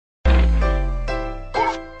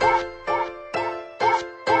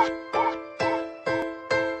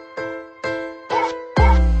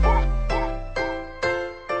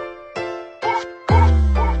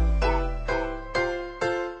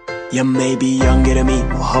You may be younger than me,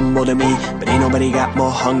 more humble than me, but ain't nobody got more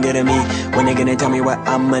hunger than me. When they gonna tell me what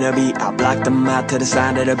I'm gonna be, I block them out to the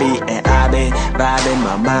side of the beat. And I've been vibing,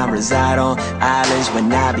 my mind reside on islands when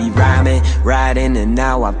I be rhyming, riding, and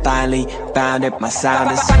now I finally found it. My sound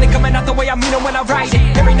is finally coming out the way I mean it when I write it.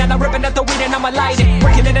 Every night I'm ripping out the weed and I'ma light it.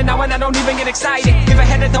 Working in and out and I don't even get excited. If I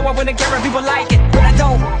had it though I wouldn't care if people like it, but I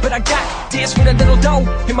don't. But I got this with a little dough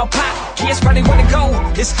in my pocket. Probably wanna go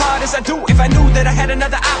as hard as I do if I knew that I had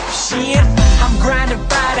another option. I'm grinding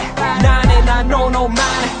Friday, 9 and I know no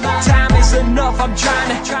mind. Time is enough, I'm trying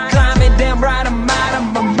to climb it, damn right I'm out of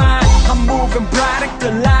my mind. I'm moving product,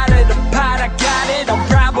 a lot of the pot, I got it. I'm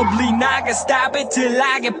probably not gonna stop it till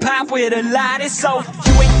I get popped with a lot. So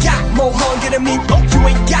you ain't got more hunger than me, you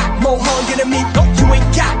ain't got more hunger than me, you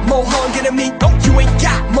ain't got more hunger than me, you ain't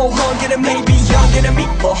got more hunger than me. Be younger than me,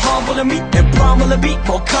 more humble than me, and probably be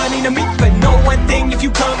more cunning than me. But know one thing, if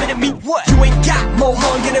you coming at me, what? You ain't got more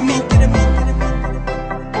hunger than me. You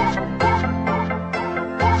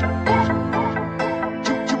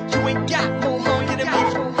ain't got more hunger than me.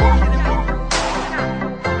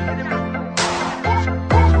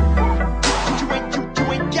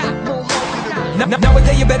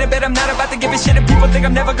 Nowadays you better bet I'm not about to give a shit if people think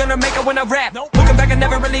I'm never gonna make it when I rap. Looking back I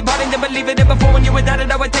never really bought it, didn't believe it. And before when you were down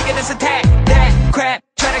it I would take it as attack. That crap,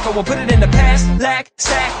 try to go and put it in the past. Lack,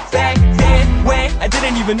 sack, back then when I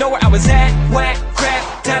didn't even know where I was at. Whack,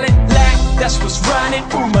 crap, talent, lack, that's what's running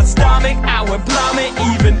through my stomach. I would plummet,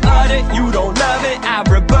 even utter, you don't love it, I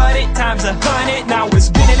rebut it, times 100. Now it's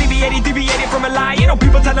been alleviated, deviated from a lie. You know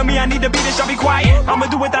people telling me I need to be this, I'll be quiet. I'ma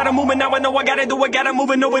do without a movement, now I know I gotta do it, gotta move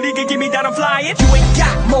it. Nobody can keep me down, I'm flying. You ain't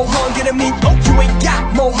got more hunger than me, you ain't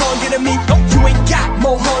got more hunger than me, you ain't got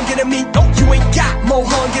more hunger than me, you ain't got more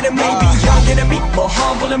hunger than me. Be younger than me, more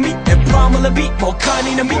humble than me, and probably be more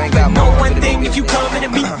cunning than me. But know one thing, if you coming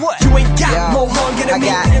at me, what? You ain't got more hunger than me.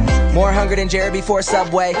 I got more hunger than Jerry before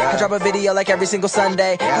Subway. I drop a video like every single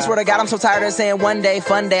Sunday. I swear to God I'm so tired of saying one day,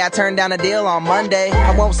 fun day. I turned down a deal on Monday.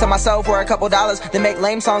 I won't sell my soul for a couple dollars. They make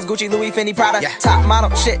lame songs, Gucci, Louis, Fendi, Prada. Top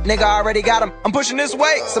model, shit, nigga already got them. I'm pushing this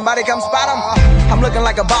way, somebody come spot them. I'm looking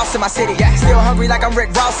like a boss in my city. Still hungry like I'm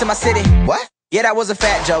Rick Ross in my city. What? Yeah, that was a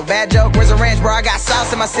fat joke. Bad joke, where's a ranch, bro? I got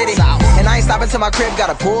sauce in my city. And I ain't stopping till my crib got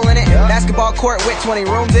a pool in it. Basketball court with 20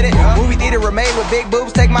 rooms in it. Movie theater remade with big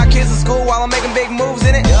boobs. Take my kids to school while I'm making big moves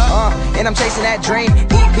in it. And I'm chasing that dream.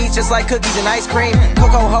 Eat beats just like cookies and ice cream.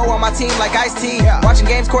 Coco Ho on my team like Ice T. Watching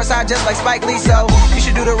games courtside just like Spike Lee. So you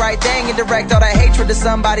should do the right thing and direct all that hatred to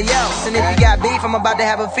somebody else. And if you got beef, I'm about to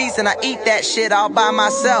have a feast, and I eat that shit all by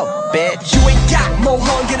myself, bitch. You ain't got more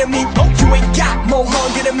hunger than me, you ain't got more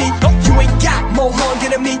hunger than me, you ain't got more hunger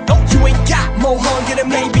than me, you ain't got more hunger than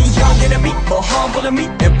me. Be younger than me, more humble than me,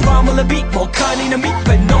 and probably be more cunning than me.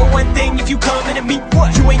 But know one thing, if you coming at me,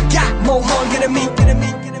 what? You ain't got more hunger than me.